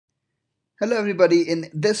Hello everybody, in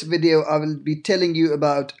this video I will be telling you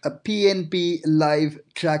about a PNP live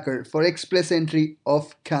tracker for express entry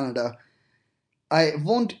of Canada. I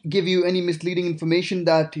won't give you any misleading information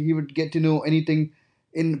that you would get to know anything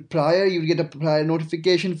in prior, you would get a prior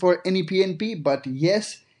notification for any PNP, but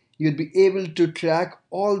yes, you'd be able to track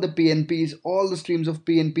all the PNPs, all the streams of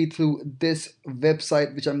PNP through this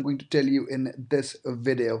website which I'm going to tell you in this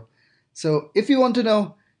video. So if you want to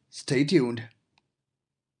know, stay tuned.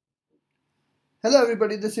 Hello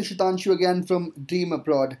everybody, this is Shitanshu again from Dream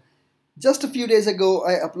Abroad. Just a few days ago,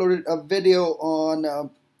 I uploaded a video on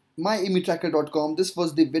myemitracker.com. This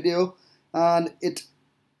was the video and it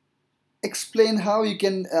explained how you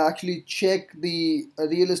can actually check the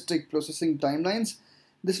realistic processing timelines.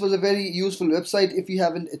 This was a very useful website. If you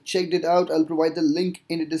haven't checked it out, I'll provide the link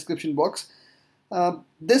in the description box.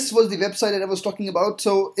 This was the website that I was talking about.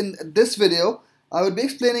 So in this video, I will be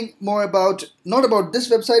explaining more about, not about this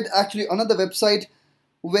website, actually another website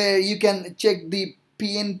where you can check the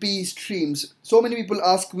PNP streams. So many people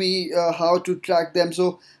ask me how to track them.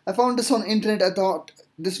 So I found this on internet. I thought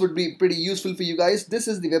this would be pretty useful for you guys. This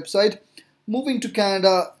is the website,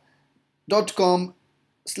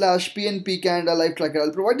 movingtocanada.com/PNP Canada Live Tracker.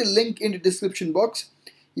 I'll provide a link in the description box.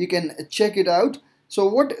 You can check it out. So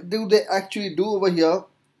what do they actually do over here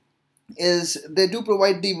is they do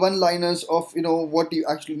provide the one-liners of what you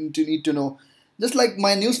actually need to know. Just like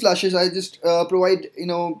my news flashes, I just provide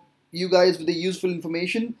you guys with the useful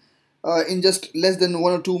information in just less than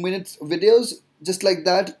 1 or 2 minutes videos. Just like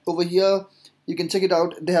that, over here you can check it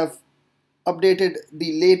out. They have updated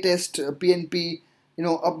the latest PNP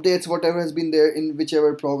updates, whatever has been there in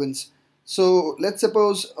whichever province. So let's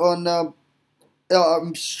suppose on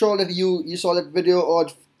I'm sure that you saw that video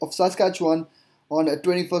of Saskatchewan on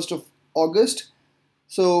 21st of August,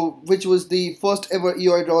 so which was the first ever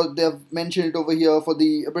EOI draw. They've mentioned it over here. For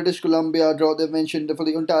the British Columbia draw they've mentioned, for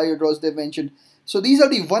the Ontario draws they've mentioned. So these are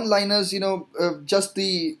the one-liners, just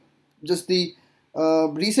the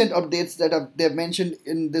recent updates that they've mentioned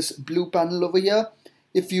in this blue panel over here.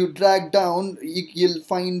 If you drag down, you'll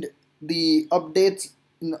find the updates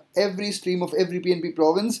in every stream of every PNP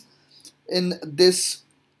province in this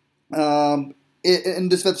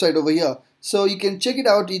website over here. So you can check it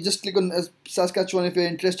out. You just click on Saskatchewan if you're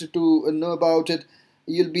interested to know about it.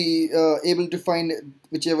 You'll be able to find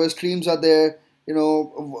whichever streams are there.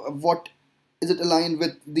 What is it aligned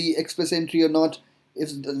with the express entry or not?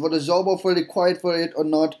 What is job offer required for it or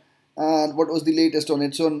not? And what was the latest on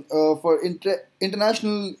it? So for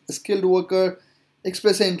international skilled worker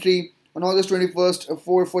express entry on August 21st,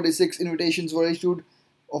 446 invitations were issued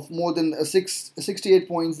of more than 68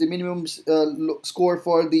 points. The minimum score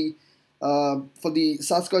for the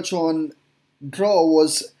Saskatchewan draw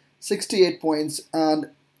was 68 points.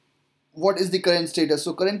 And what is the current status?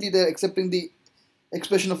 So currently they're accepting the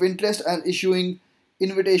expression of interest and issuing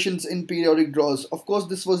invitations in periodic draws. Of course,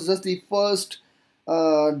 this was just the first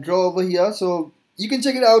draw over here. So you can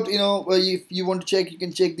check it out. If you want to check, you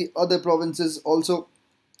can check the other provinces also.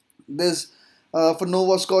 There's for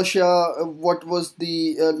Nova Scotia, what was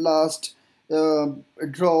the last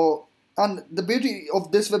draw? And the beauty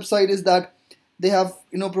of this website is that they have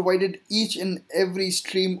provided each and every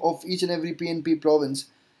stream of each and every PNP province.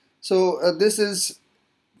 So this is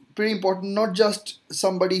pretty important. Not just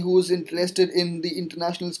somebody who is interested in the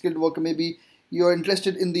international skilled worker. Maybe you're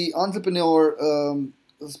interested in the entrepreneur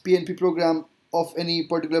PNP program of any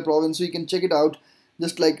particular province. So you can check it out,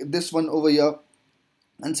 just like this one over here.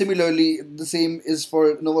 And similarly, the same is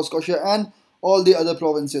for Nova Scotia and all the other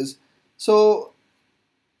provinces. So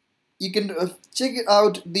you can check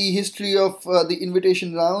out the history of the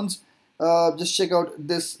invitation rounds. Just check out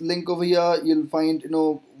this link over here. You'll find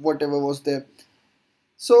whatever was there.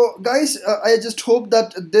 So guys, I just hope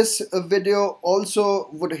that this video also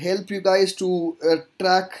would help you guys to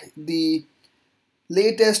track the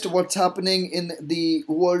latest what's happening in the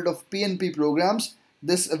world of PNP programs.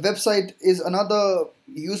 This website is another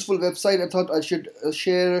useful website. I thought I should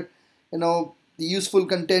share the useful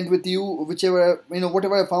content with you. Whichever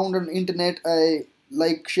whatever I found on the internet, I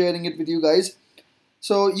like sharing it with you guys.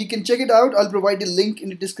 So you can check it out. I'll provide a link in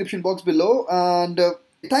the description box below. And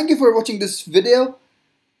thank you for watching this video.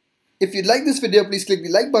 If you like this video, please click the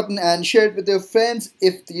like button and share it with your friends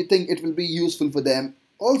if you think it will be useful for them.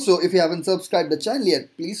 Also, if you haven't subscribed the channel yet,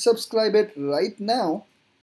 please subscribe it right now.